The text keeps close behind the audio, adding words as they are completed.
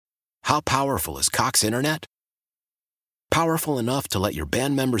How powerful is Cox Internet? Powerful enough to let your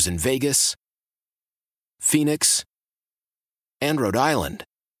band members in Vegas, Phoenix, and Rhode Island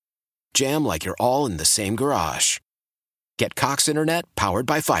jam like you're all in the same garage. Get Cox Internet powered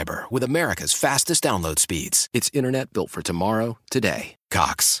by fiber with America's fastest download speeds. It's internet built for tomorrow, today.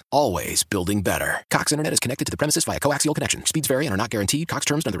 Cox, always building better. Cox Internet is connected to the premises via coaxial connection. Speeds vary and are not guaranteed. Cox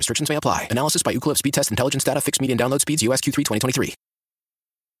terms and other restrictions may apply. Analysis by Ookla Speed Test Intelligence Data. Fixed median download speeds. US Q3 2023.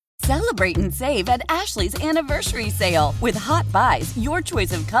 Celebrate and save at Ashley's Anniversary Sale. With Hot Buys, your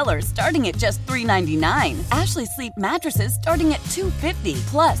choice of colors starting at just $3.99. Ashley Sleep mattresses starting at $2.50.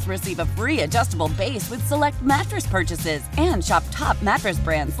 Plus, receive a free adjustable base with select mattress purchases. And shop top mattress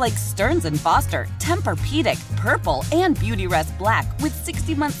brands like Stearns & Foster, Tempur-Pedic, Purple, and Beautyrest Black with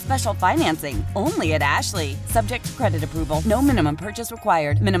 60-month special financing. Only at Ashley. Subject to credit approval. No minimum purchase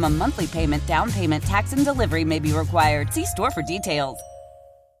required. Minimum monthly payment, down payment, tax, and delivery may be required. See store for details.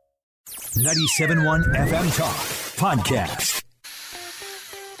 97.1 FM Talk Podcast.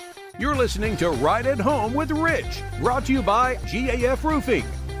 You're listening to Right at Home with Rich, brought to you by GAF Roofing.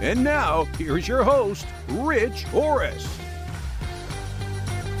 And now, here's your host, Rich Orris.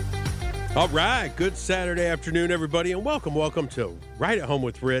 All right, good Saturday afternoon, everybody, and welcome to Right at Home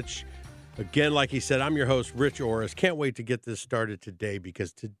with Rich. Again, like he said, I'm your host, Rich Orris. Can't wait to get this started today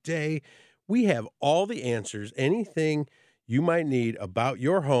because today we have all the answers, anything you might need about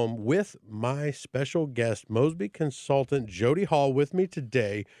your home with my special guest, Mosby consultant Jody Hall, with me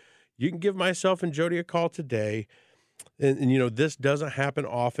today. You can give myself and Jody a call today. And you know, this doesn't happen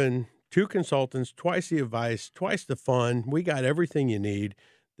often. 2 consultants, twice the advice, twice the fun. We got everything you need.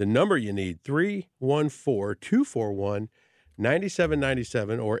 The number you need, 314-241-9797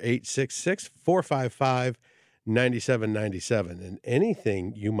 or 866-455-9797. And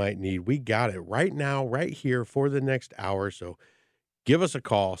anything you might need, we got it right now, right here for the next hour. So give us a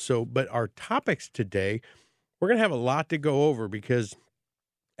call. But our topics today, we're going to have a lot to go over because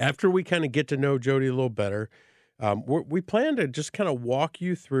after we kind of get to know Jody a little better, we plan to just kind of walk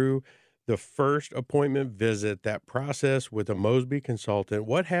you through the first appointment visit, that process with a Mosby consultant.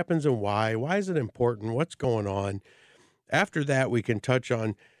 What happens and why? Why is it important? What's going on? After that, we can touch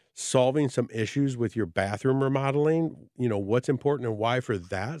on solving some issues with your bathroom remodeling, you know, what's important and why for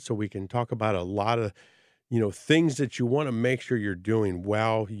that. So we can talk about a lot of, you know, things that you want to make sure you're doing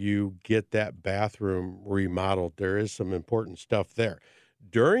while you get that bathroom remodeled. There is some important stuff there.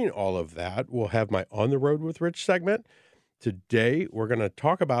 During all of that, we'll have my On the Road with Rich segment. Today, we're going to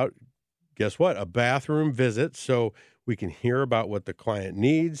talk about, guess what, a bathroom visit. So we can hear about what the client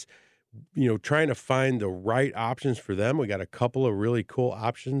needs, you know, trying to find the right options for them. We got a couple of really cool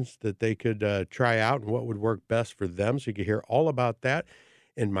options that they could try out and what would work best for them. So you can hear all about that.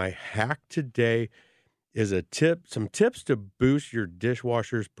 And my hack today is some tips to boost your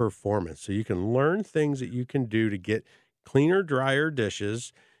dishwasher's performance. So you can learn things that you can do to get cleaner, drier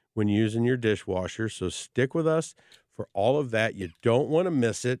dishes when using your dishwasher. So stick with us for all of that. You don't want to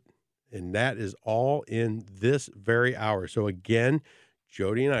miss it. And that is all in this very hour. So again,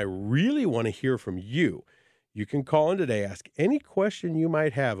 Jody and I really want to hear from you. You can call in today, ask any question you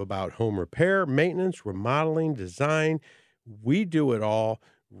might have about home repair, maintenance, remodeling, design. We do it all,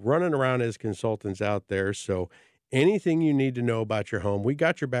 running around as consultants out there. So anything you need to know about your home, we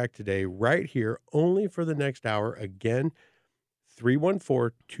got your back today right here, only for the next hour. Again,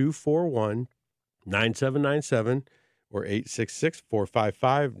 314-241-9797 or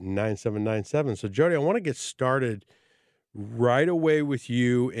 866-455-9797. So Jody, I want to get started right away with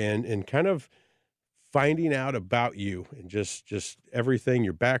you and kind of finding out about you and just everything,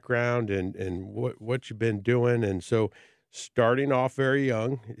 your background and what you've been doing. And so starting off very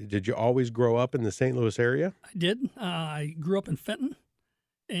young, did you always grow up in the St. Louis area? I did. I grew up in Fenton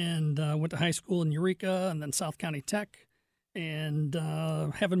and went to high school in Eureka and then South County Tech and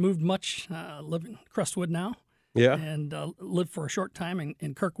haven't moved much. Live in Crestwood now. Yeah. And lived for a short time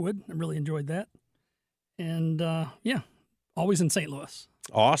in Kirkwood. I really enjoyed that. And always in St. Louis.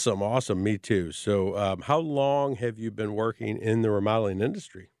 Awesome. Me too. So how long have you been working in the remodeling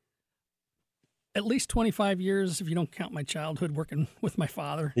industry? At least 25 years, if you don't count my childhood working with my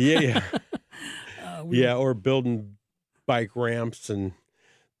father. Yeah. Or building bike ramps and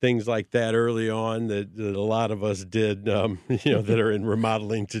things like that early on that a lot of us did, that are in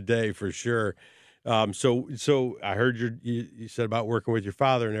remodeling today for sure. So I heard you said about working with your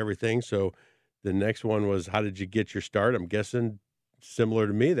father and everything. So the next one was, how did you get your start? I'm guessing similar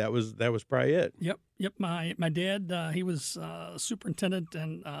to me. That was probably it. Yep. My dad, he was superintendent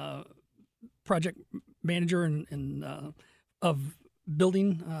and project manager and of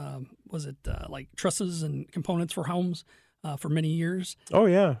building. Was it like trusses and components for homes? for many years. Oh,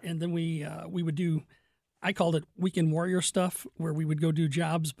 yeah. And then we would do, I called it weekend warrior stuff, where we would go do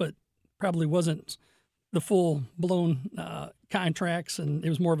jobs, but probably wasn't the full blown contracts, and it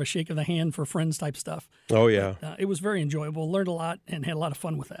was more of a shake of the hand for friends type stuff. Oh, yeah. But, it was very enjoyable. Learned a lot and had a lot of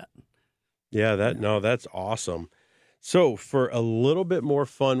fun with that. Yeah, that's awesome. So for a little bit more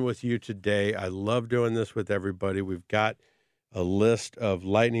fun with you today, I love doing this with everybody. We've got a list of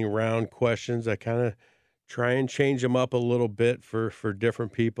lightning round questions. I kind of try and change them up a little bit for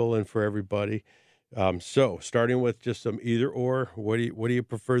different people and for everybody. So starting with just some either or, what do you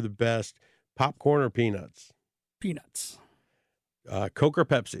prefer the best? Popcorn or peanuts? Peanuts. Coke or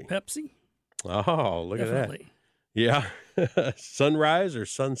Pepsi? Pepsi. Oh, look Definitely. at that. Yeah. Sunrise or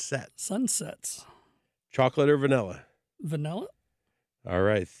sunset? Sunsets. Chocolate or vanilla? Vanilla. All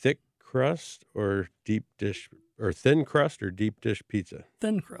right. Thick crust or deep dish, or thin crust or deep dish pizza?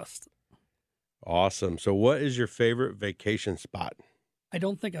 Thin crust. Awesome. So what is your favorite vacation spot? I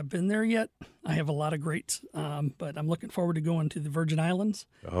don't think I've been there yet. I have a lot of greats, but I'm looking forward to going to the Virgin Islands.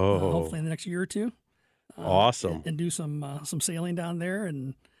 Hopefully in the next year or two. Awesome. And do some sailing down there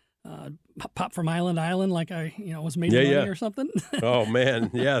and pop from island to island like I was made of money or something. Oh man,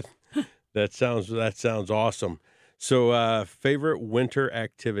 yeah, that sounds awesome. So favorite winter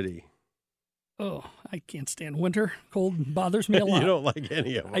activity? Oh, I can't stand winter. Cold bothers me a lot. You don't like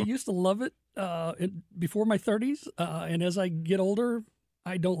any of them. I used to love it before my 30s, and as I get older,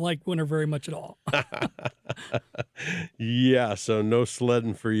 I don't like winter very much at all. Yeah, so no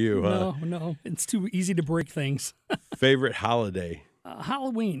sledding for you, huh? No, it's too easy to break things. Favorite holiday?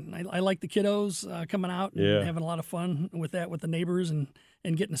 Halloween. I like the kiddos coming out and having a lot of fun with that, with the neighbors and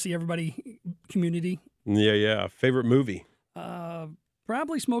getting to see everybody, community. Yeah. Favorite movie?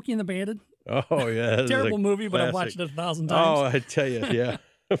 Probably Smokey and the Bandit. Oh, yeah. Terrible movie, but I've watched it 1,000 times. Oh, I tell you, yeah,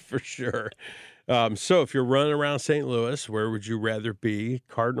 for sure. So if you're running around St. Louis, where would you rather be,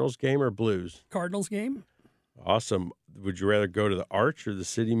 Cardinals game or Blues? Cardinals game. Awesome. Would you rather go to the Arch or the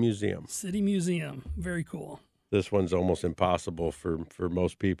City Museum? City Museum. Very cool. This one's almost impossible for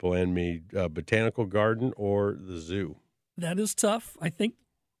most people and me. Botanical Garden or the zoo? That is tough. I think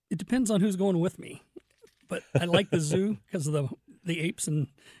it depends on who's going with me. But I like the zoo because of the apes and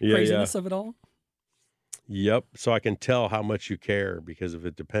craziness of it all. Yep. So I can tell how much you care, because if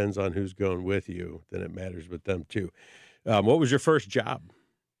it depends on who's going with you, then it matters with them too. What was your first job?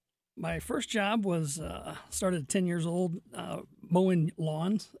 My first job was started at 10 years old, mowing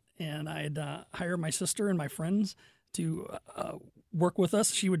lawns, and I'd hire my sister and my friends to work with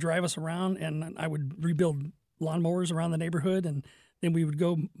us. She would drive us around, and I would rebuild lawnmowers around the neighborhood, and then we would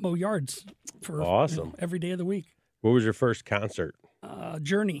go mow yards for awesome every day of the week. What was your first concert?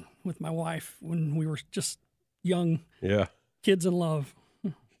 Journey with my wife when we were just young kids in love.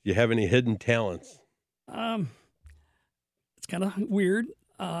 You have any hidden talents? It's kind of weird.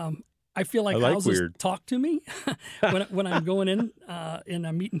 I feel like houses weird. talk to me when I'm going in and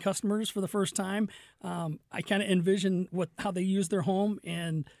I'm meeting customers for the first time. I kind of envision how they use their home,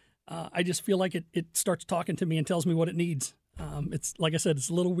 and I just feel like it starts talking to me and tells me what it needs. It's like I said, it's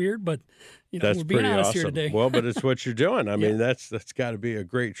a little weird, but that's we're being honest awesome here today. Well, but it's what you're doing. I mean, that's got to be a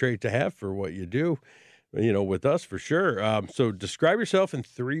great trait to have for what you do, with us for sure. So describe yourself in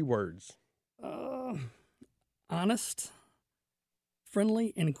 3 words. Honest,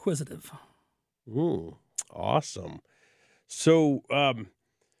 friendly, and inquisitive. Awesome. So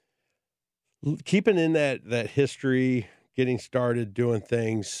keeping in that history, getting started doing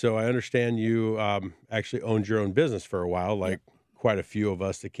things. So I understand you actually owned your own business for a while, like quite a few of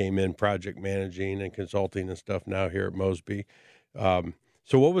us that came in project managing and consulting and stuff now here at Mosby.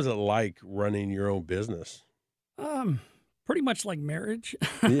 So what was it like running your own business? Pretty much like marriage.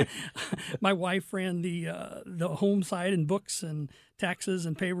 My wife ran the home side and books and taxes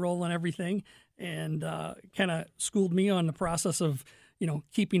and payroll and everything, and kind of schooled me on the process of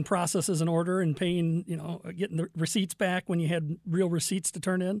keeping processes in order and paying, getting the receipts back when you had real receipts to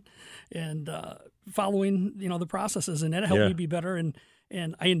turn in, and following, the processes. And that helped me be better.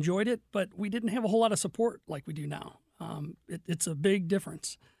 And I enjoyed it, but we didn't have a whole lot of support like we do now. It's a big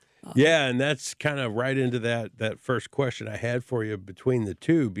difference. And that's kind of right into that first question I had for you between the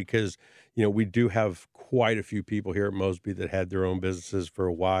two, because, we do have quite a few people here at Mosby that had their own businesses for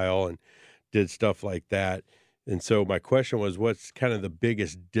a while and did stuff like that. And so my question was, what's kind of the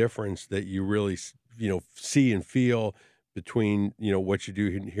biggest difference that you really, see and feel between, what you do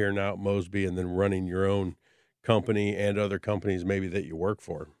here now at Mosby and then running your own company and other companies maybe that you work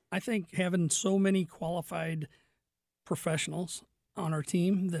for? I think having so many qualified professionals on our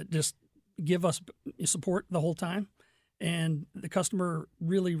team that just give us support the whole time, and the customer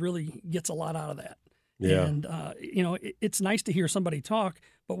really, really gets a lot out of that. Yeah. And, it's nice to hear somebody talk,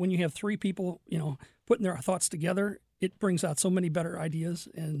 but when you have three people, putting their thoughts together, it brings out so many better ideas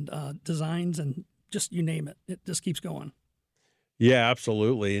and designs and just you name it. It just keeps going. Yeah,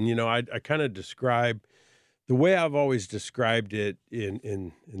 absolutely. And, I kind of describe the way I've always described it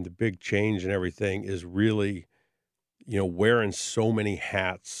in the big change and everything is really, wearing so many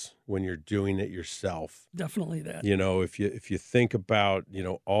hats when you're doing it yourself. Definitely that. If you think about,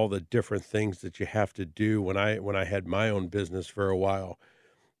 all the different things that you have to do. When I had my own business for a while,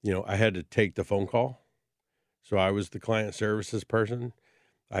 I had to take the phone call. So I was the client services person.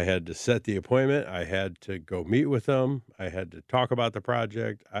 I had to set the appointment. I had to go meet with them. I had to talk about the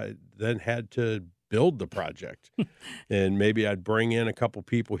project. I then had to build the project. And maybe I'd bring in a couple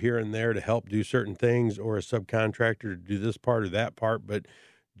people here and there to help do certain things, or a subcontractor to do this part or that part. But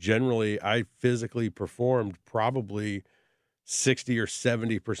generally, I physically performed probably 60 or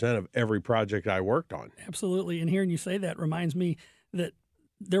 70% of every project I worked on. Absolutely. And hearing you say that reminds me that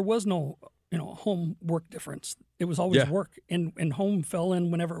there was no home work difference. It was always work, and home fell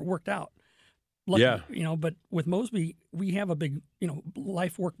in whenever it worked out. Lucky, but with Mosby, we have a big,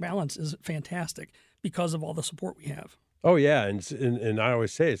 life work balance is fantastic because of all the support we have. Oh yeah. And I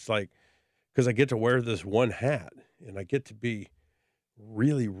always say it's like, because I get to wear this one hat and I get to be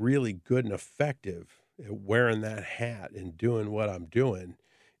really, really good and effective at wearing that hat and doing what I'm doing.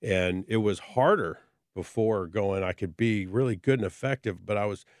 And it was harder before going, I could be really good and effective, but I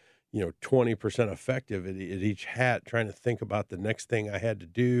was, 20% effective at each hat, trying to think about the next thing I had to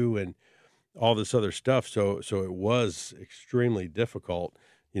do and all this other stuff. So it was extremely difficult,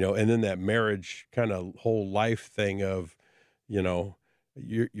 and then that marriage kind of whole life thing of,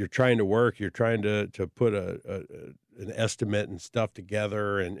 you're trying to work, you're trying to put an estimate and stuff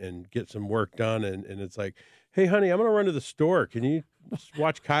together and get some work done. And it's like, hey, honey, I'm going to run to the store. Can you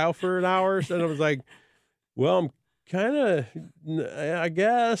watch Kyle for an hour? And I was like, well, I'm kind of, I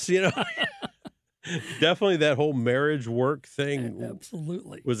guess, definitely that whole marriage work thing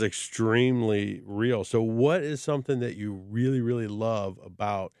absolutely was extremely real. So what is something that you really, really love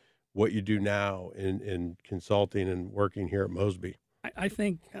about what you do now in consulting and working here at Mosby? I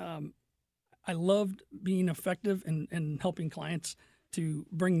think I loved being effective and helping clients to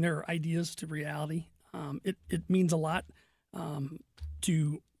bring their ideas to reality. It means a lot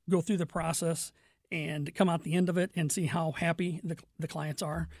to go through the process and come out the end of it and see how happy the clients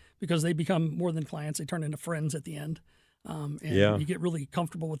are, because they become more than clients. They turn into friends at the end. You get really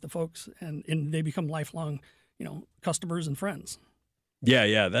comfortable with the folks and they become lifelong, customers and friends.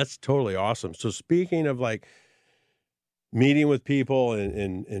 Yeah. That's totally awesome. So speaking of like meeting with people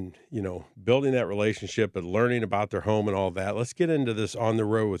and building that relationship and learning about their home and all that, let's get into this On the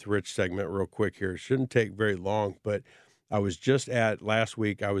Road with Rich segment real quick here. It shouldn't take very long, but I was just last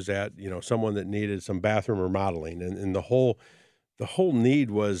week, I was at, someone that needed some bathroom remodeling, and the whole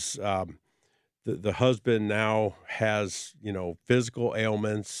need was, the husband now has, physical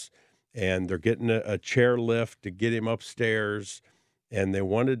ailments, and they're getting a chair lift to get him upstairs, and they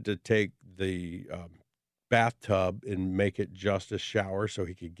wanted to take the, bathtub and make it just a shower so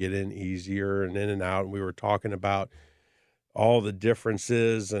he could get in easier and in and out. And we were talking about all the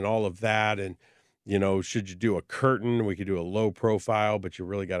differences and all of that. And, should you do a curtain? We could do a low profile, but you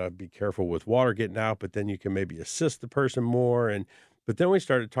really got to be careful with water getting out, but then you can maybe assist the person more. But then we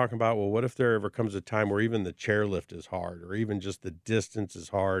started talking about, well, what if there ever comes a time where even the chairlift is hard, or even just the distance is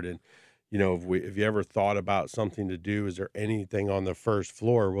hard? And, if you ever thought about something to do, is there anything on the first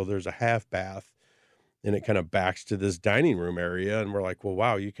floor? Well, there's a half bath, and it kind of backs to this dining room area. And we're like, well,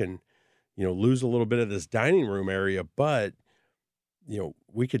 wow, you can, lose a little bit of this dining room area, but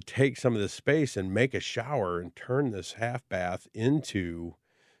we could take some of this space and make a shower and turn this half bath into,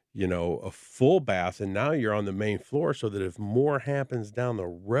 a full bath. And now you're on the main floor, so that if more happens down the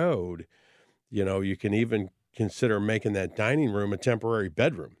road, you can even consider making that dining room a temporary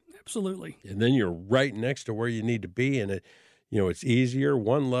bedroom. Absolutely. And then you're right next to where you need to be. And it's easier,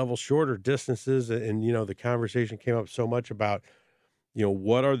 one level, shorter distances. And, the conversation came up so much about,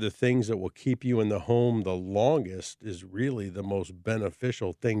 what are the things that will keep you in the home the longest is really the most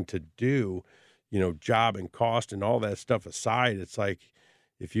beneficial thing to do, job and cost and all that stuff aside. It's like,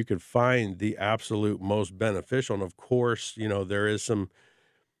 if you could find the absolute most beneficial, and of course, there is some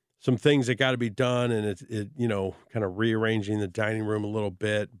things that got to be done, and it kind of rearranging the dining room a little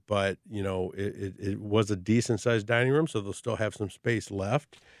bit, but, it was a decent sized dining room, so they'll still have some space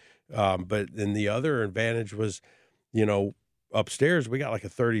left. But then the other advantage was, upstairs, we got like a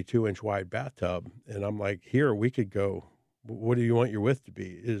 32-inch wide bathtub. And I'm like, here, we could go, what do you want your width to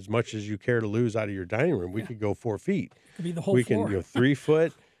be? As much as you care to lose out of your dining room, we could go 4 feet. It could be the whole we floor. can, 3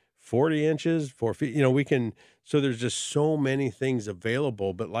 foot, 40 inches, 4 feet. You know, we can, so there's just so many things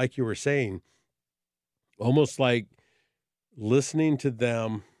available. But like you were saying, almost like listening to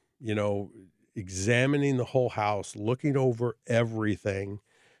them, you know, examining the whole house, looking over everything,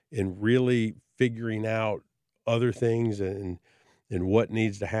 and really figuring out other things and what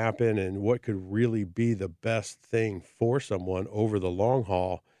needs to happen and what could really be the best thing for someone over the long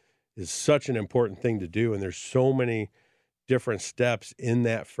haul is such an important thing to do. And there's so many different steps in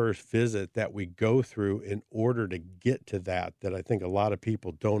that first visit that we go through in order to get to that I think a lot of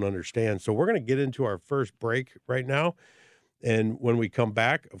people don't understand. So we're going to get into our first break right now. And when we come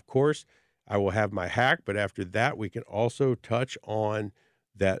back, of course, I will have my hack. But after that, we can also touch on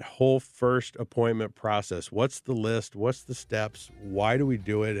that whole first appointment process. What's the list? What's the steps? Why do we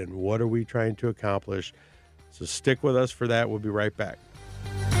do it? And what are we trying to accomplish? So stick with us for that. We'll be right back.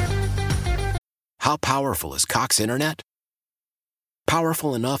 How powerful is Cox Internet?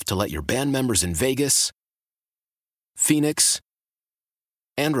 Powerful enough to let your band members in Vegas, Phoenix,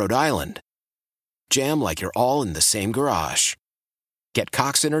 and Rhode Island jam like you're all in the same garage. Get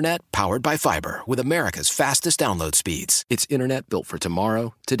Cox Internet powered by fiber with America's fastest download speeds. It's internet built for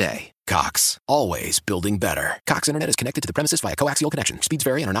tomorrow, today. Cox, always building better. Cox Internet is connected to the premises via coaxial connection. Speeds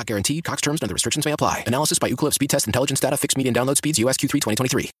vary and are not guaranteed. Cox terms and other restrictions may apply. Analysis by Ookla Speed Test Intelligence Data. Fixed median download speeds. US Q3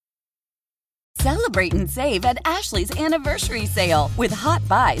 2023. Celebrate and save at Ashley's Anniversary Sale. With Hot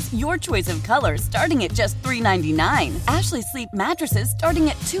Buys, your choice of colors starting at just $3.99. Ashley Sleep mattresses starting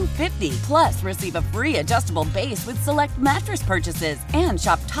at $2.50. Plus, receive a free adjustable base with select mattress purchases. And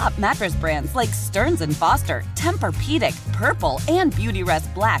shop top mattress brands like Stearns & Foster, Tempur-Pedic, Purple, and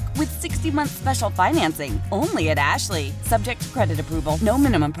Beautyrest Black with 60-month special financing. Only at Ashley. Subject to credit approval. No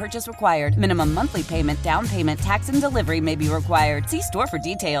minimum purchase required. Minimum monthly payment, down payment, tax, and delivery may be required. See store for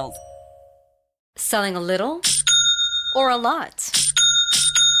details. Selling a little or a lot?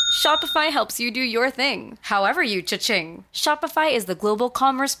 Shopify helps you do your thing, however you cha-ching. Shopify is the global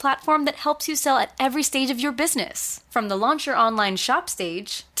commerce platform that helps you sell at every stage of your business. From the launch your online shop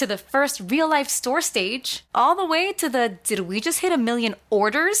stage, to the first real-life store stage, all the way to the did we just hit 1 million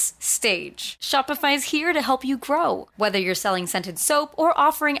orders stage. Shopify's here to help you grow. Whether you're selling scented soap or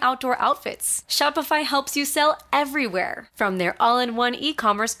offering outdoor outfits, Shopify helps you sell everywhere. From their all-in-one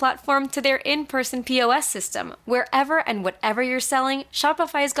e-commerce platform to their in-person POS system, wherever and whatever you're selling,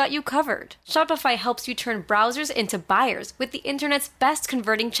 Shopify's got you covered. Shopify helps you turn browsers into buyers with the internet's best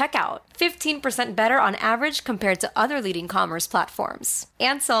converting checkout. 15% better on average compared to other leading commerce platforms.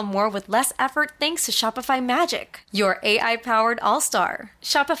 And sell more with less effort thanks to Shopify Magic, your AI-powered all-star.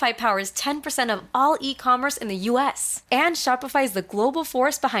 Shopify powers 10% of all e-commerce in the U.S. And Shopify is the global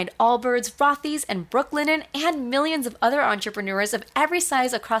force behind Allbirds, Rothy's, and Brooklinen, and millions of other entrepreneurs of every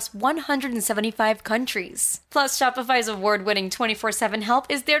size across 175 countries. Plus, Shopify's award-winning 24/7 help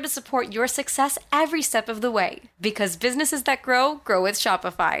is there to support your success every step of the way. Because businesses that grow, grow with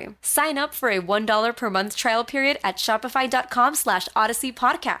Shopify. Sign up for a $1 per month trial period at shopify.com/Odyssey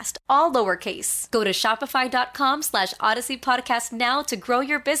Podcast, all lowercase. Go to shopify.com/Odyssey Podcast now to grow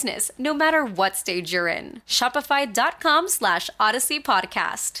your business, no matter what stage you're in. Shopify.com/Odyssey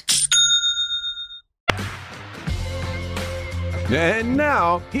Podcast. And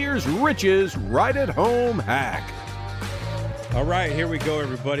now, here's Rich's Right at Home hack. All right, here we go,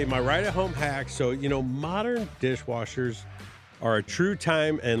 everybody. My right at home hack. So, you know, modern dishwashers are a true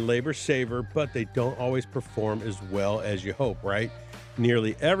time and labor saver, but they don't always perform as well as you hope, right?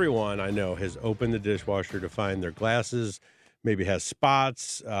 Nearly everyone I know has opened the dishwasher to find their glasses, maybe has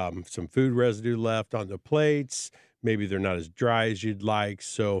spots, some food residue left on the plates. Maybe they're not as dry as you'd like.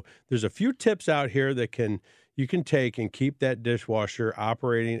 So there's a few tips out here that you can take and keep that dishwasher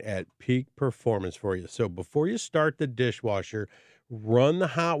operating at peak performance for you. So before you start the dishwasher, run the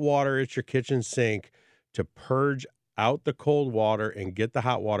hot water at your kitchen sink to purge out the cold water and get the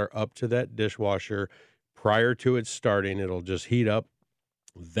hot water up to that dishwasher prior to it starting. It'll just heat up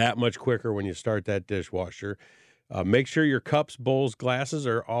that much quicker when you start that dishwasher. Make sure your cups, bowls, glasses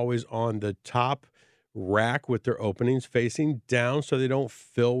are always on the top rack with their openings facing down so they don't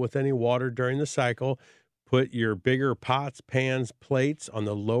fill with any water during the cycle. Put your bigger pots, pans, plates on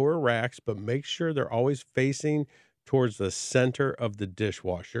the lower racks, but make sure they're always facing towards the center of the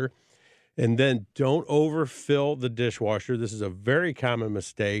dishwasher. And then don't overfill the dishwasher. This is a very common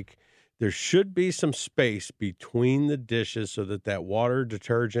mistake. There should be some space between the dishes so that that water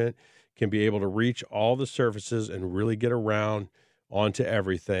detergent can be able to reach all the surfaces and really get around onto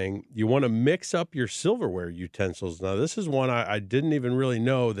everything. You want to mix up your silverware utensils. Now, this is one I didn't even really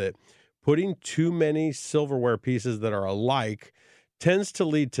know that putting too many silverware pieces that are alike tends to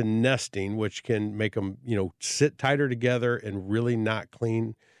lead to nesting, which can make them, sit tighter together and really not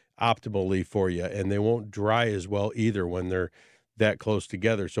clean optimally for you, and they won't dry as well either when they're that close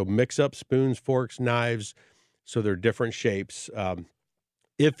together. So mix up spoons, forks, knives, so they're different shapes.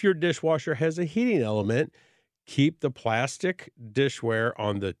 If your dishwasher has a heating element, keep the plastic dishware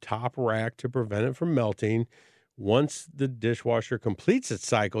on the top rack to prevent it from melting. Once the dishwasher completes its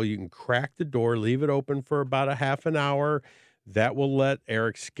cycle, you can crack the door, leave it open for about a half an hour. That will let air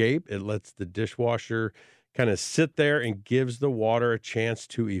escape. It lets the dishwasher kind of sit there and gives the water a chance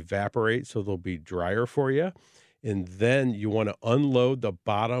to evaporate, so they'll be drier for you. And then you want to unload the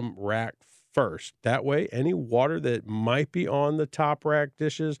bottom rack first. That way, any water that might be on the top rack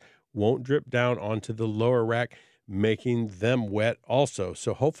dishes won't drip down onto the lower rack, making them wet also.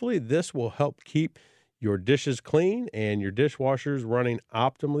 So hopefully this will help keep your dishes clean and your dishwashers running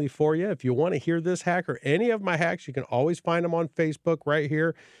optimally for you. If you want to hear this hack or any of my hacks, you can always find them on Facebook right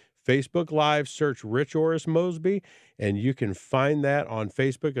here. Facebook Live, search Rich Orris Mosby, and you can find that on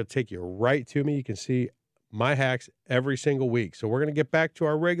Facebook. It'll take you right to me. You can see my hacks every single week. So we're going to get back to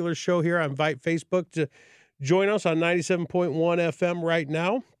our regular show here. I invite Facebook to join us on 97.1 FM right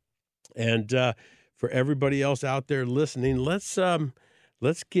now. And for everybody else out there listening, let's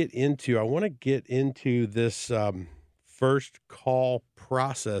get into, I want to get into this first call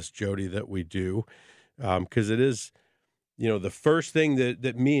process, Jody, that we do, because it is, the first thing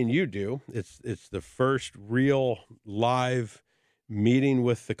that me and you do. It's the first real live meeting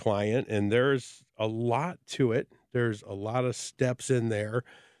with the client, and there's a lot to it. There's a lot of steps in there,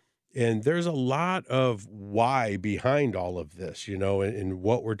 and there's a lot of why behind all of this, and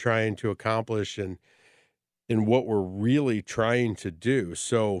what we're trying to accomplish and what we're really trying to do.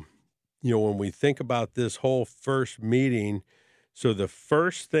 So, when we think about this whole first meeting, so the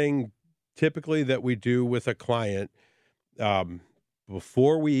first thing typically that we do with a client,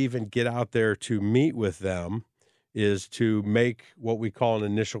 before we even get out there to meet with them, is to make what we call an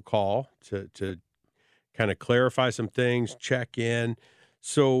initial call to kind of clarify some things, check in.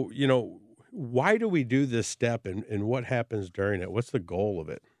 So, why do we do this step and what happens during it? What's the goal of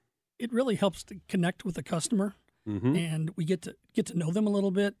it? It really helps to connect with the customer, and we get to know them a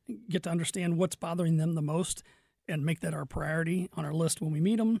little bit, get to understand what's bothering them the most, and make that our priority on our list when we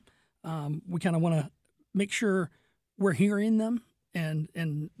meet them. We kind of want to make sure we're hearing them,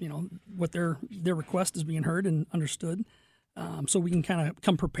 and what their request is being heard and understood, so we can kind of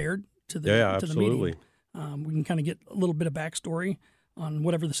come prepared to the meeting. We can kind of get a little bit of backstory on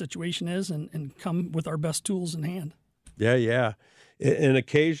whatever the situation is, and come with our best tools in hand. Yeah. And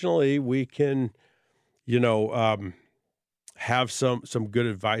occasionally we can, have some good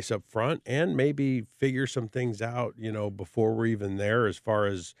advice up front, and maybe figure some things out, before we're even there, as far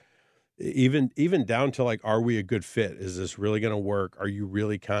as even down to like, are we a good fit? Is this really going to work? Are you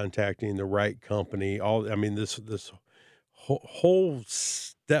really contacting the right company? This whole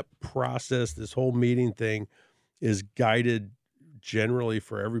step process, this whole meeting thing is guided generally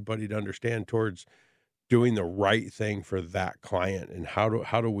for everybody to understand towards doing the right thing for that client. And how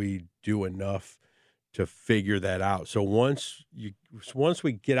do we do enough to figure that out? So once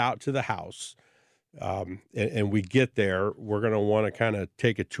we get out to the house, and we get there, we're going to want to kind of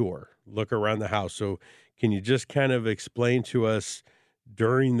take a tour, look around the house. So can you just kind of explain to us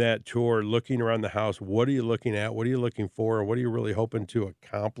during that tour, looking around the house, what are you looking at? What are you looking for? And what are you really hoping to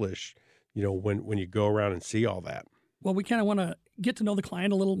accomplish, when you go around and see all that? Well, we kind of want to get to know the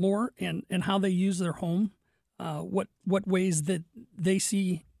client a little more, and how they use their home, what ways that they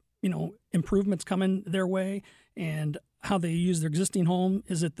see, improvements coming their way, and how they use their existing home.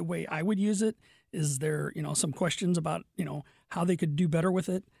 Is it the way I would use it? Is there, some questions about, how they could do better with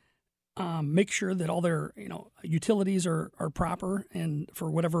it? Make sure that all their, utilities are proper, and for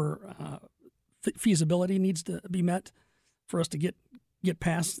whatever feasibility needs to be met for us to get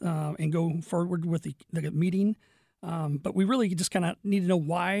past and go forward with the meeting. But we really just kind of need to know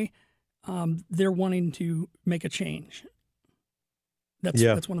why they're wanting to make a change.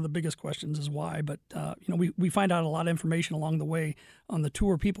 That's one of the biggest questions, is why. But we find out a lot of information along the way on the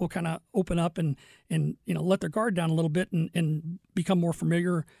tour. People kind of open up and let their guard down a little bit and become more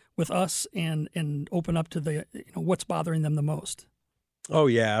familiar with us and open up to the what's bothering them the most. Oh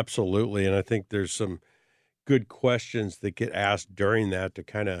yeah, absolutely. And I think there's some good questions that get asked during that to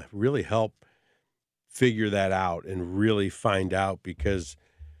kind of really help figure that out and really find out, because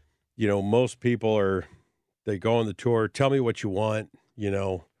most people they go on the tour, tell me what you want.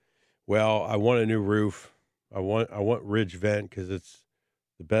 Well, I want a new roof. I want ridge vent because it's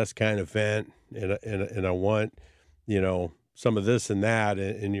the best kind of vent, and I want, some of this and that,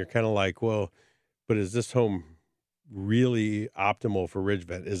 and you're kind of like, well, but is this home really optimal for ridge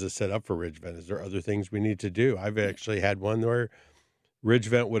vent? Is it set up for ridge vent? Is there other things we need to do? I've actually had one where ridge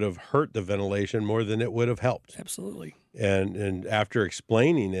vent would have hurt the ventilation more than it would have helped. Absolutely. And after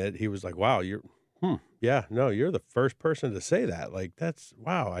explaining it, he was like, wow, you're the first person to say that. Like, that's,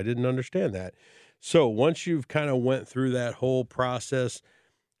 wow, I didn't understand that. So once you've kind of went through that whole process,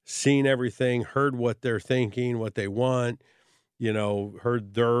 seen everything, heard what they're thinking, what they want,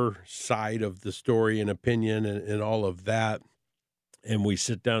 heard their side of the story and opinion and all of that, and we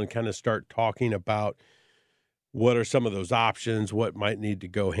sit down and kind of start talking about what are some of those options, what might need to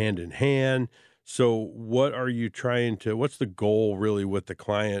go hand in hand. So what's the goal really with the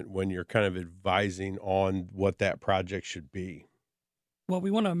client when you're kind of advising on what that project should be? Well, we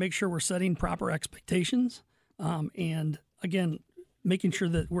want to make sure we're setting proper expectations. And again, making sure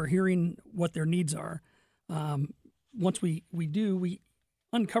that we're hearing what their needs are. Once we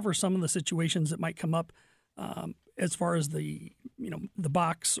uncover some of the situations that might come up as far as the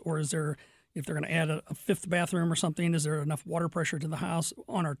box, or if they're going to add a fifth bathroom or something, is there enough water pressure to the house?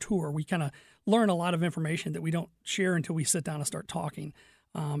 On our tour, we kind of learn a lot of information that we don't share until we sit down and start talking.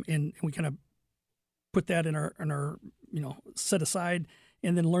 And we kind of put that in our set aside,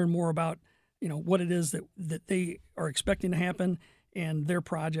 and then learn more about, what it is that they are expecting to happen and their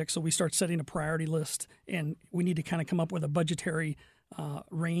project. So we start setting a priority list, and we need to kind of come up with a budgetary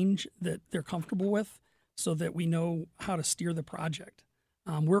range that they're comfortable with so that we know how to steer the project.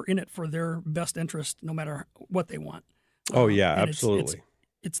 We're in it for their best interest, no matter what they want. Oh, yeah, absolutely.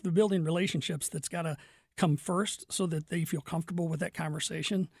 It's the building relationships that's got to come first so that they feel comfortable with that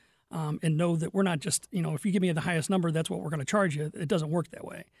conversation and know that we're not just, if you give me the highest number, that's what we're going to charge you. It doesn't work that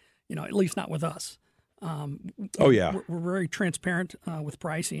way, at least not with us. We're very transparent with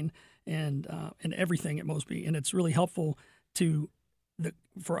pricing and everything at Mosby, and it's really helpful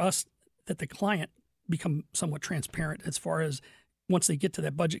for us that the client become somewhat transparent as far as once they get to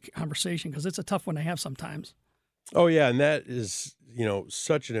that budget conversation, because it's a tough one to have sometimes. Oh, yeah, and that is,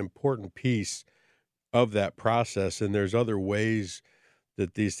 such an important piece of that process, and there's other ways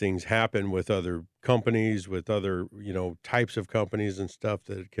that these things happen with other companies, with other, types of companies and stuff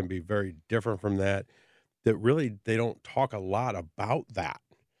that can be very different from that really they don't talk a lot about that.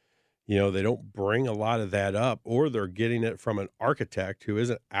 They don't bring a lot of that up, or they're getting it from an architect who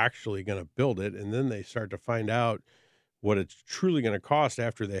isn't actually going to build it, and then they start to find out what it's truly going to cost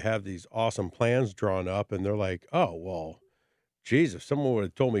after they have these awesome plans drawn up, and they're like, oh, well, geez, if someone would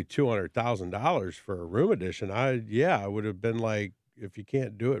have told me $200,000 for a room addition, I would have been like, if you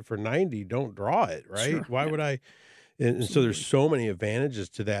can't do it for 90, don't draw it, right? Sure. Why would I? And so there's so many advantages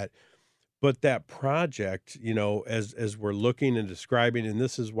to that. But that project, as we're looking and describing, and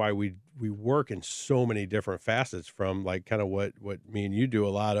this is why we work in so many different facets, from like kind of what me and you do a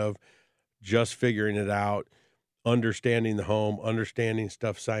lot of, just figuring it out, understanding the home, understanding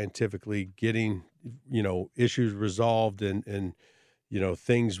stuff scientifically, getting, issues resolved and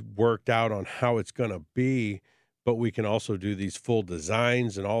things worked out on how it's going to be. But we can also do these full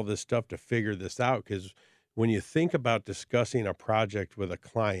designs and all this stuff to figure this out. Because when you think about discussing a project with a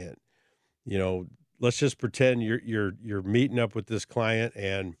client, let's just pretend you're meeting up with this client,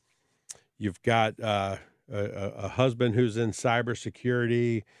 and you've got a husband who's in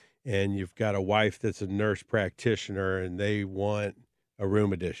cybersecurity, and you've got a wife that's a nurse practitioner, and they want a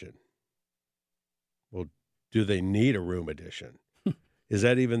room addition. Well, do they need a room addition? Is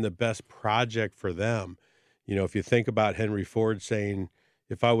that even the best project for them? If you think about Henry Ford saying,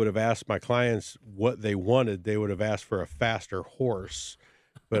 if I would have asked my clients what they wanted, they would have asked for a faster horse.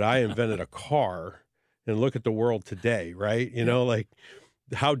 But I invented a car, and look at the world today, right? Like,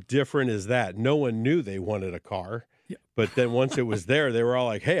 how different is that? No one knew they wanted a car. Yeah. But then once it was there, they were all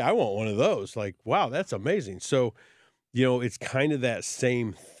like, hey, I want one of those. Like, wow, that's amazing. So, it's kind of that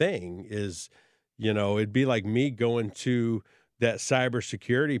same thing is, it'd be like me going to that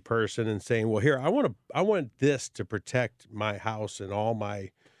cybersecurity person and saying, well, here, I want this to protect my house and all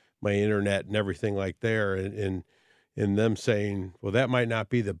my internet and everything like there. And them saying, well, that might not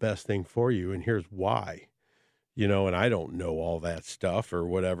be the best thing for you, and here's why, and I don't know all that stuff or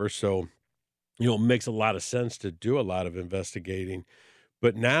whatever. So, it makes a lot of sense to do a lot of investigating.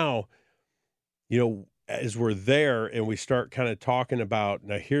 But now, as we're there and we start kind of talking about,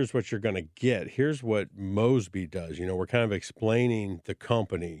 now here's what you're going to get. Here's what Mosby does. We're kind of explaining the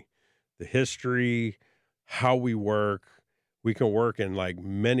company, the history, how we work. We can work in like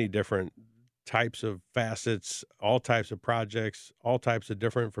many different types of facets, all types of projects, all types of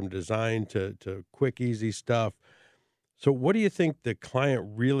different, from design to quick, easy stuff. So what do you think the client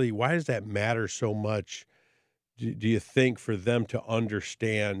really, why does that matter so much? Do you think for them to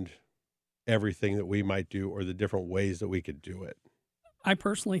understand everything that we might do, or the different ways that we could do it? I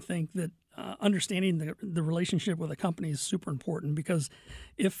personally think that understanding the relationship with a company is super important, because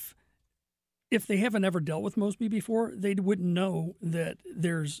if they haven't ever dealt with Mosby before, they wouldn't know that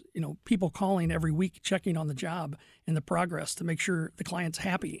there's, people calling every week, checking on the job and the progress to make sure the client's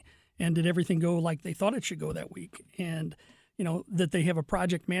happy and did everything go like they thought it should go that week. And, that they have a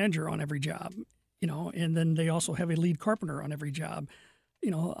project manager on every job, and then they also have a lead carpenter on every job.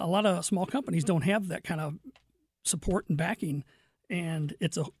 A lot of small companies don't have that kind of support and backing, and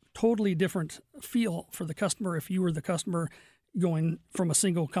it's a totally different feel for the customer if you were the customer going from a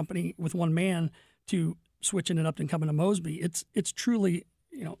single company with one man to switching it up and coming to Mosby. It's truly,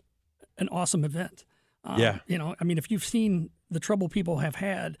 an awesome event. If you've seen the trouble people have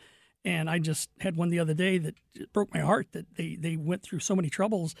had, and I just had one the other day that broke my heart, that they went through so many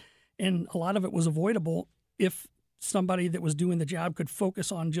troubles, and a lot of it was avoidable if somebody that was doing the job could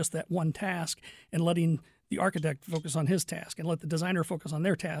focus on just that one task and letting the architect focus on his task and let the designer focus on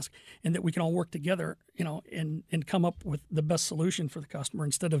their task, and that we can all work together, and come up with the best solution for the customer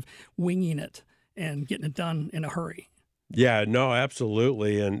instead of winging it and getting it done in a hurry. Yeah, no,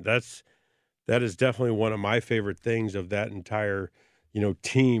 absolutely. And that is definitely one of my favorite things of that entire,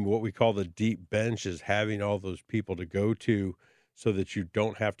 team. What we call the deep bench is having all those people to go to so that you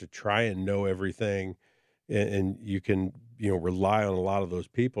don't have to try and know everything. And you can, rely on a lot of those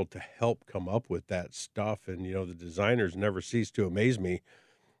people to help come up with that stuff. And, the designers never cease to amaze me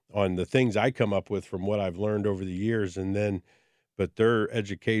on the things I come up with from what I've learned over the years. But their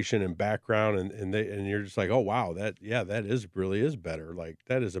education and background, and you're just like, oh, wow, that really is better. Like,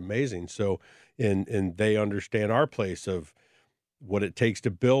 that is amazing. So, and they understand our place of what it takes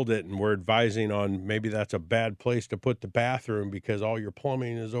to build it, and we're advising on maybe that's a bad place to put the bathroom because all your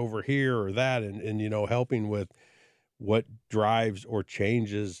plumbing is over here or that, and helping with what drives or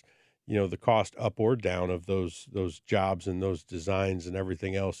changes the cost up or down of those jobs and those designs and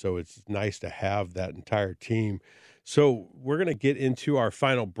everything else. So it's nice to have that entire team. So we're going to get into our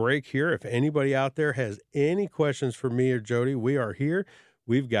final break here. If anybody out there has any questions for me or Jody, we are here.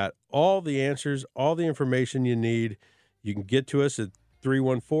 We've got all the answers, all the information you need. You can get to us at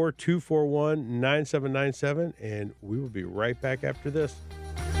 314-241-9797, and we will be right back after this.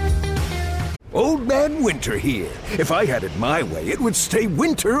 Old Man Winter here. If I had it my way, it would stay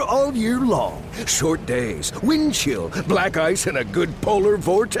winter all year long. Short days, wind chill, black ice, and a good polar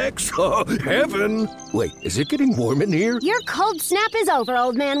vortex. Oh, heaven! Wait, is it getting warm in here? Your cold snap is over,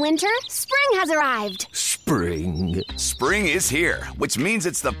 Old Man Winter. Spring has arrived. Spring. Spring is here, which means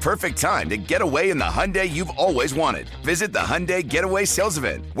it's the perfect time to get away in the Hyundai you've always wanted. Visit the Hyundai Getaway Sales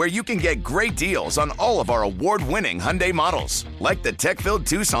Event, where you can get great deals on all of our award-winning Hyundai models, like the tech-filled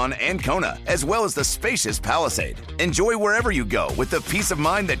Tucson and Kona, as well as the spacious Palisade. Enjoy wherever you go with the peace of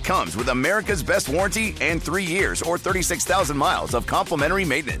mind that comes with America's best warranty and 3 years or 36,000 miles of complimentary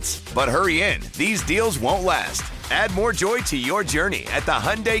maintenance. But hurry in, these deals won't last. Add more joy to your journey at the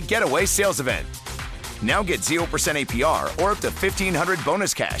Hyundai Getaway Sales Event. Now get 0% APR or up to $1,500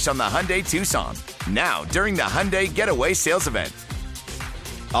 bonus cash on the Hyundai Tucson. Now, during the Hyundai Getaway Sales Event.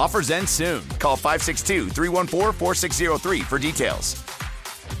 Offers end soon. Call 562-314-4603 for details.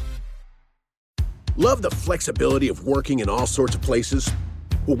 Love the flexibility of working in all sorts of places?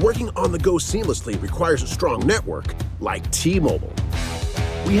 Well, working on the go seamlessly requires a strong network like T-Mobile.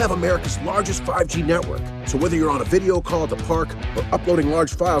 We have America's largest 5G network, so whether you're on a video call at the park or uploading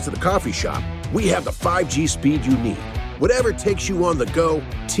large files at the coffee shop, we have the 5G speed you need. Whatever takes you on the go,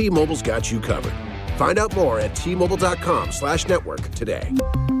 T-Mobile's got you covered. Find out more at T-Mobile.com/network today.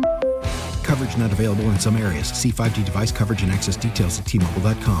 Coverage not available in some areas. See 5G device coverage and access details at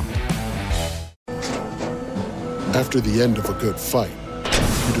T-Mobile.com. After the end of a good fight,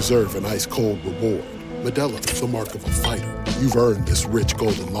 you deserve an ice-cold reward. Modelo is the mark of a fighter. You've earned this rich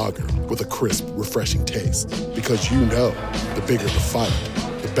golden lager with a crisp, refreshing taste. Because you know, the bigger the fight,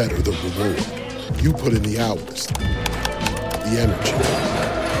 the better the reward. You put in the hours, the energy,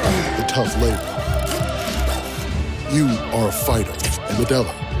 the tough labor. You are a fighter, and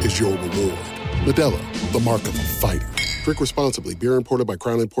Modelo is your reward. Modelo, the mark of a fighter. Drink responsibly. Beer imported by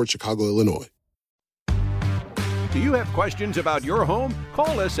Crown Imports, Chicago, Illinois. Do you have questions about your home?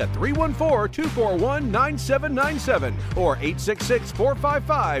 Call us at 314-241-9797 or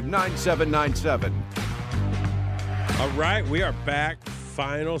 866-455-9797. All right, we are back.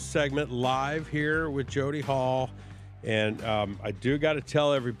 Final segment live here with Jody Hall. And I do got to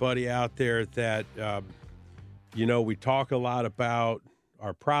tell everybody out there that, we talk a lot about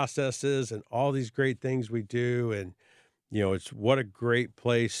our processes and all these great things we do. And, it's what a great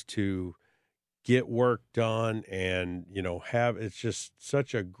place to get work done and, it's just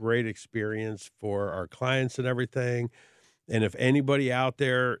such a great experience for our clients and everything. And if anybody out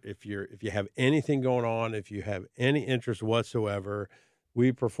there, if you have anything going on, if you have any interest whatsoever,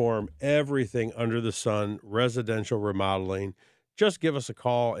 we perform everything under the sun, residential remodeling. Just give us a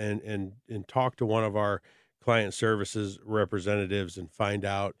call and talk to one of our client services representatives and find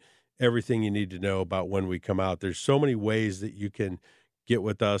out everything you need to know about when we come out. There's so many ways that you can get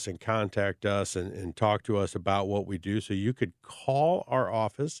with us and contact us and talk to us about what we do. So you could call our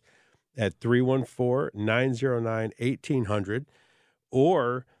office at 314-909-1800,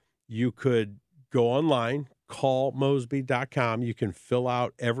 or you could go online, callmosby.com. You can fill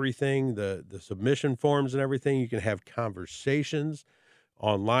out everything, the submission forms and everything. You can have conversations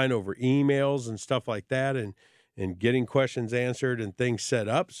online over emails and stuff like that, and getting questions answered and things set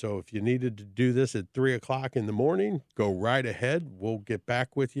up. So if you needed to do this at 3:00 in the morning, go right ahead. We'll get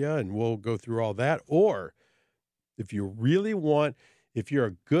back with you and we'll go through all that. Or if you really want, if you're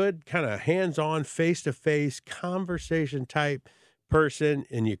a good kind of hands-on, face-to-face conversation type person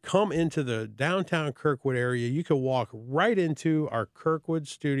and you come into the downtown Kirkwood area, you can walk right into our Kirkwood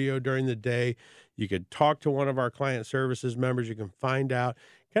studio during the day. You could talk to one of our client services members. You can find out,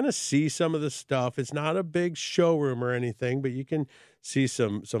 kind of see some of the stuff. It's not a big showroom or anything, but you can see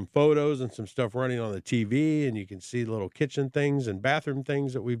some photos and some stuff running on the TV, and you can see little kitchen things and bathroom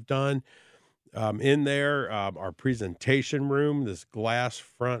things that we've done in there. Our presentation room, this glass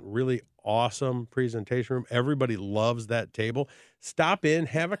front, really awesome presentation room. Everybody loves that table. Stop in,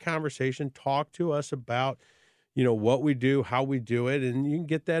 have a conversation, talk to us about, what we do, how we do it, and you can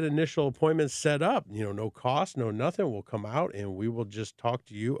get that initial appointment set up. No cost, no nothing. We'll come out and we will just talk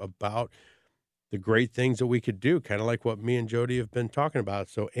to you about the great things that we could do, kind of like what me and Jody have been talking about.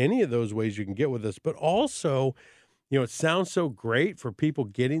 So any of those ways you can get with us, but also, it sounds so great for people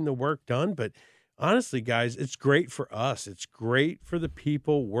getting the work done, but honestly, guys, it's great for us. It's great for the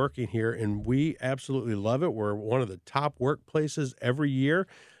people working here, and we absolutely love it. We're one of the top workplaces every year,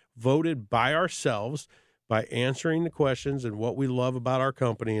 voted by ourselves by answering the questions and what we love about our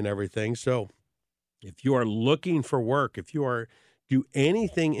company and everything. So if you are looking for work, if you do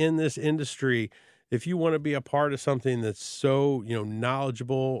anything in this industry, if you want to be a part of something that's so,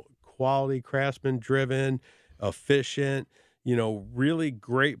 knowledgeable, quality, craftsman driven, efficient, really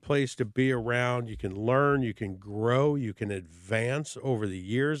great place to be around. You can learn, you can grow, you can advance over the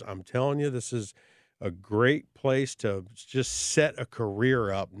years. I'm telling you, this is a great place to just set a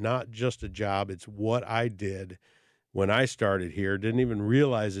career up, not just a job. It's what I did when I started here. Didn't even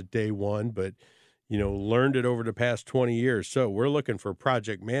realize it day one, but, learned it over the past 20 years. So we're looking for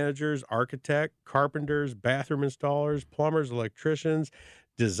project managers, architect, carpenters, bathroom installers, plumbers, electricians,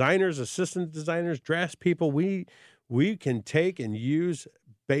 designers, assistant designers, draftspeople. We can take and use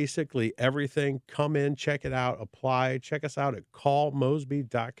basically everything. Come in, check it out, apply. Check us out at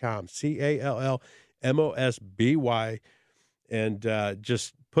callmosby.com, CALLMOSBY, and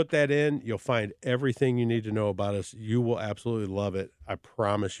just put that in. You'll find everything you need to know about us. You will absolutely love it. I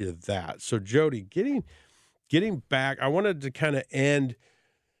promise you that. So, Jody, getting back, I wanted to kind of end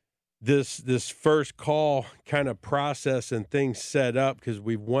this first call kind of process and things set up, because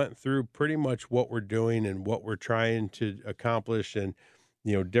we went through pretty much what we're doing and what we're trying to accomplish and,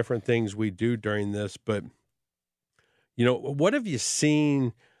 different things we do during this. But, what have you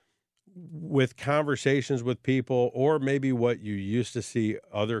seen with conversations with people, or maybe what you used to see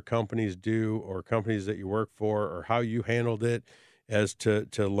other companies do, or companies that you work for, or how you handled it as to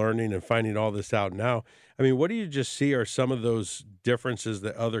learning and finding all this out now? I mean, what do you just see are some of those differences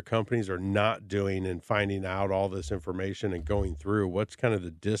that other companies are not doing and finding out all this information and going through? What's kind of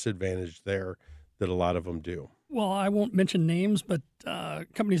the disadvantage there that a lot of them do? Well, I won't mention names, but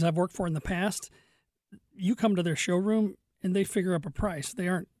companies I've worked for in the past, you come to their showroom and they figure up a price. They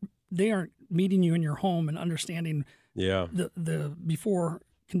aren't meeting you in your home and understanding the before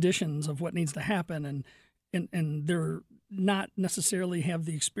conditions of what needs to happen, and they're not necessarily have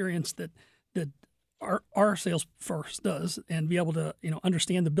the experience that our sales force does, and be able to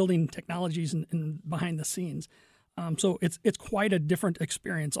understand the building technologies and behind the scenes. So it's quite a different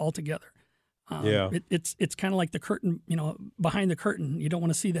experience altogether. It's kind of like the curtain, behind the curtain. You don't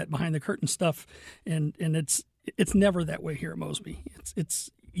want to see that behind the curtain stuff, and it's never that way here at Mosby. It's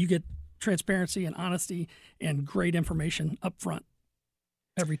you get transparency and honesty and great information up front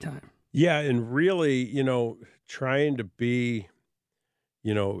every time. Yeah, and really, trying to be,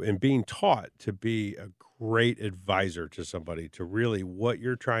 and being taught to be a great advisor to somebody, to really what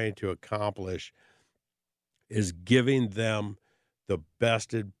you're trying to accomplish is giving them the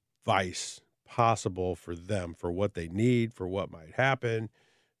best advice possible for them, for what they need, for what might happen,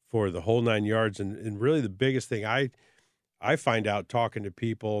 for the whole 9 yards. And really the biggest thing I find out talking to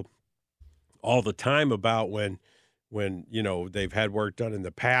people all the time about when when, they've had work done in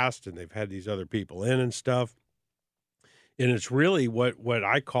the past and they've had these other people in and stuff. And it's really what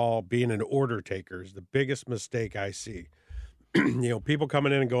I call being an order taker is the biggest mistake I see. People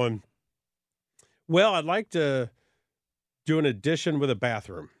coming in and going, well, I'd like to do an addition with a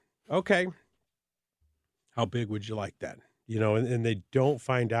bathroom. Okay. How big would you like that? And they don't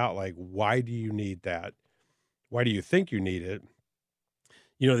find out, like, why do you need that? Why do you think you need it?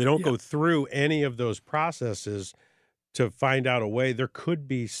 They don't go through any of those processes to find out a way. There could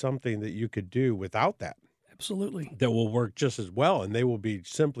be something that you could do without that. Absolutely. That will work just as well, and they will be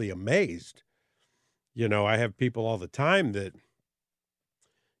simply amazed. I have people all the time that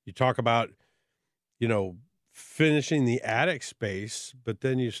you talk about, finishing the attic space, but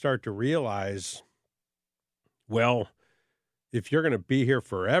then you start to realize, well, if you're going to be here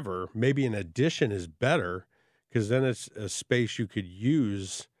forever, maybe an addition is better because then it's a space you could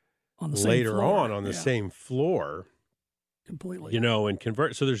use later on the same floor. Completely. And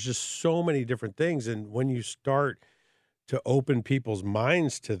convert. So there's just so many different things. And when you start to open people's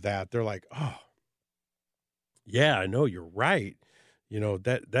minds to that, they're like, oh, yeah, I know you're right.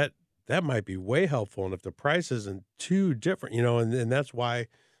 That might be way helpful. And if the price isn't too different, and that's why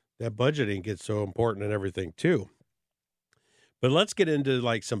that budgeting gets so important and everything too. But let's get into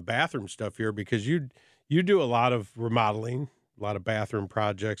like some bathroom stuff here because you do a lot of remodeling, a lot of bathroom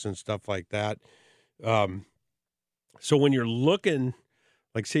projects and stuff like that. So when you're looking,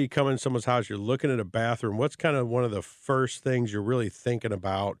 like say you come in someone's house, you're looking at a bathroom, what's kind of one of the first things you're really thinking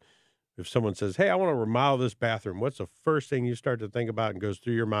about if someone says, hey, I want to remodel this bathroom? What's the first thing you start to think about and goes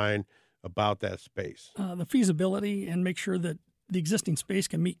through your mind about that space? The feasibility and make sure that the existing space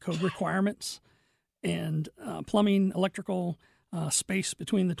can meet code requirements and plumbing, electrical, space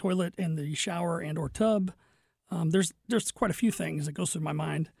between the toilet and the shower and or tub. There's quite a few things that goes through my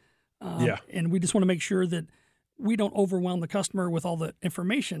mind. And we just want to make sure that we don't overwhelm the customer with all the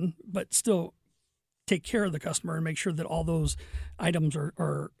information, but still take care of the customer and make sure that all those items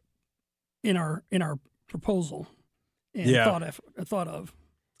are in our proposal and thought of.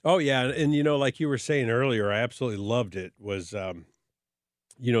 Oh yeah. And like you were saying earlier, I absolutely loved it was,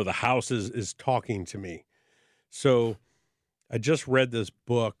 the house is talking to me. So I just read this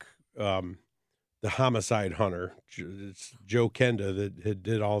book, The Homicide Hunter. It's Joe Kenda that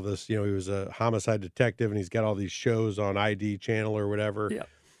did all this. He was a homicide detective, and he's got all these shows on ID channel or whatever. Yeah.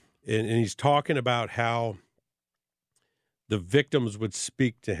 And he's talking about how the victims would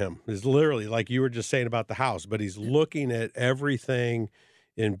speak to him. It's literally like you were just saying about the house, but he's looking at everything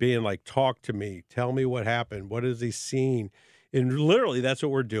and being like, talk to me, tell me what happened. What has he seen? And literally that's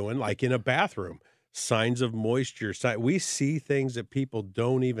what we're doing, like in a bathroom. Signs of moisture. We see things that people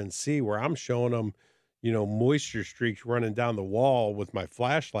don't even see where I'm showing them, moisture streaks running down the wall with my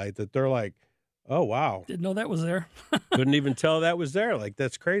flashlight that they're like, oh, wow. Didn't know that was there. Couldn't even tell that was there. Like,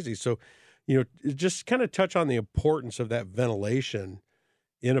 that's crazy. So, just kind of touch on the importance of that ventilation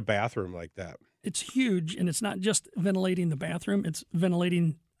in a bathroom like that. It's huge. And it's not just ventilating the bathroom. It's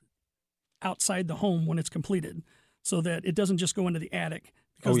ventilating outside the home when it's completed so that it doesn't just go into the attic.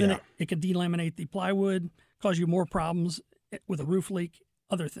 Because then it can delaminate the plywood, cause you more problems with a roof leak,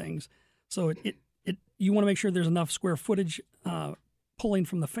 other things. So you want to make sure there's enough square footage pulling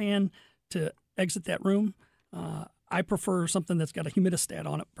from the fan to exit that room. I prefer something that's got a humidistat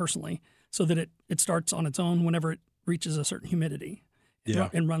on it personally, so that it starts on its own whenever it reaches a certain humidity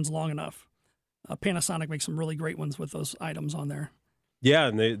and runs long enough. Panasonic makes some really great ones with those items on there. Yeah,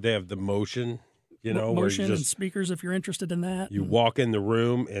 and they have the motion. Motion and speakers, if you're interested in that. You walk in the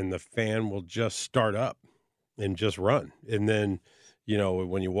room and the fan will just start up and just run. And then,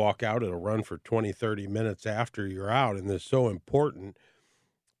 when you walk out, it'll run for 20, 30 minutes after you're out. And it's so important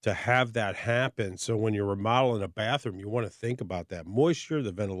to have that happen. So when you're remodeling a bathroom, you want to think about that moisture,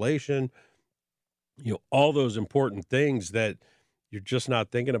 the ventilation, all those important things that you're just not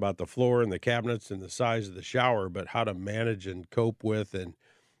thinking about, the floor and the cabinets and the size of the shower, but how to manage and cope with and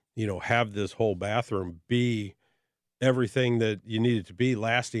have this whole bathroom be everything that you need it to be,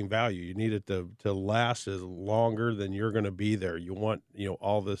 lasting value. You need it to last as longer than you're going to be there. You want,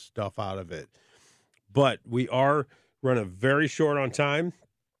 all this stuff out of it. But we are running very short on time.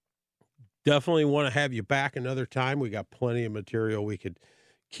 Definitely want to have you back another time. We got plenty of material we could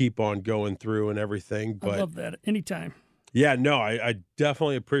keep on going through and everything. But I love that. Anytime. Yeah, no, I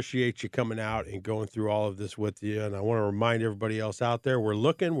definitely appreciate you coming out and going through all of this with you. And I want to remind everybody else out there, we're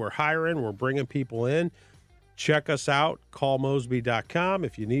looking, we're hiring, we're bringing people in. Check us out, callmosby.com.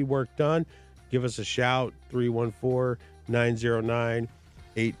 If you need work done, give us a shout,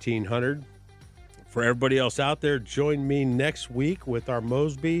 314-909-1800. For everybody else out there, join me next week with our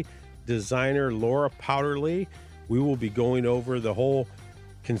Mosby designer, Laura Powderly. We will be going over the whole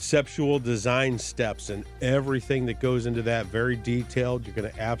conceptual design steps and everything that goes into that. Very detailed. You're going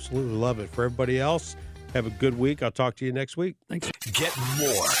to absolutely love it. For everybody else, have a good week. I'll talk to you next week. Thanks. Get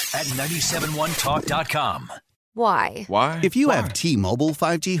more at 971talk.com. Why? If you have T-Mobile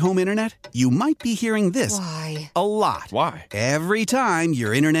 5G home internet, you might be hearing this a lot. Why? Every time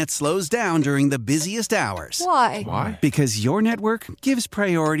your internet slows down during the busiest hours. Why? Because your network gives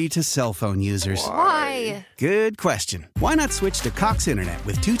priority to cell phone users. Why? Good question. Why not switch to Cox Internet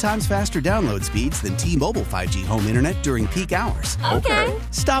with 2 times faster download speeds than T-Mobile 5G home internet during peak hours? Okay.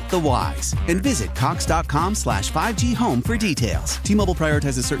 Stop the whys and visit cox.com/5G home for details. T-Mobile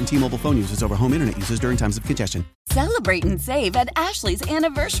prioritizes certain T-Mobile phone users over home internet users during times of congestion. Celebrate and save at Ashley's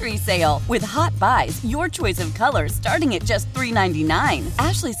Anniversary Sale. With Hot Buys, your choice of colors starting at just $3.99.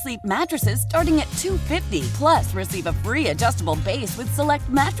 Ashley Sleep mattresses starting at $2.50. Plus, receive a free adjustable base with select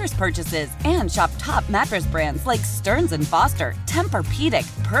mattress purchases. And shop top mattress brands like Stearns & Foster,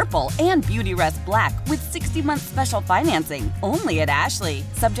 Tempur-Pedic, Purple, and Beautyrest Black with 60-month special financing. Only at Ashley.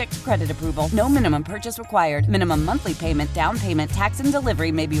 Subject to credit approval. No minimum purchase required. Minimum monthly payment, down payment, tax, and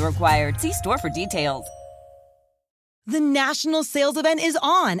delivery may be required. See store for details. The national sales event is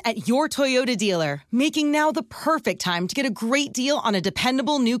on at your Toyota dealer, making now the perfect time to get a great deal on a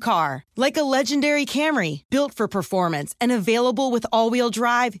dependable new car. Like a legendary Camry, built for performance and available with all-wheel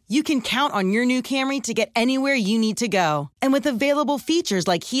drive, you can count on your new Camry to get anywhere you need to go. And with available features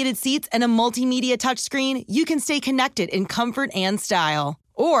like heated seats and a multimedia touchscreen, you can stay connected in comfort and style.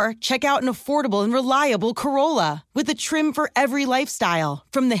 Or check out an affordable and reliable Corolla with a trim for every lifestyle.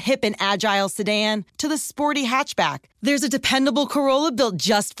 From the hip and agile sedan to the sporty hatchback, there's a dependable Corolla built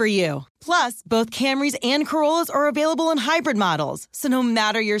just for you. Plus, both Camrys and Corollas are available in hybrid models, so no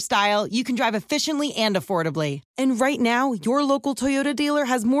matter your style, you can drive efficiently and affordably. And right now, your local Toyota dealer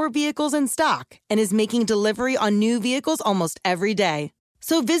has more vehicles in stock and is making delivery on new vehicles almost every day.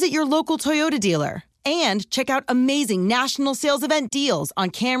 So visit your local Toyota dealer. And check out amazing national sales event deals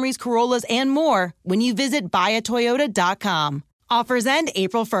on Camrys, Corollas, and more when you visit buyatoyota.com. Offers end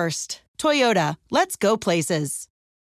April 1st. Toyota, let's go places.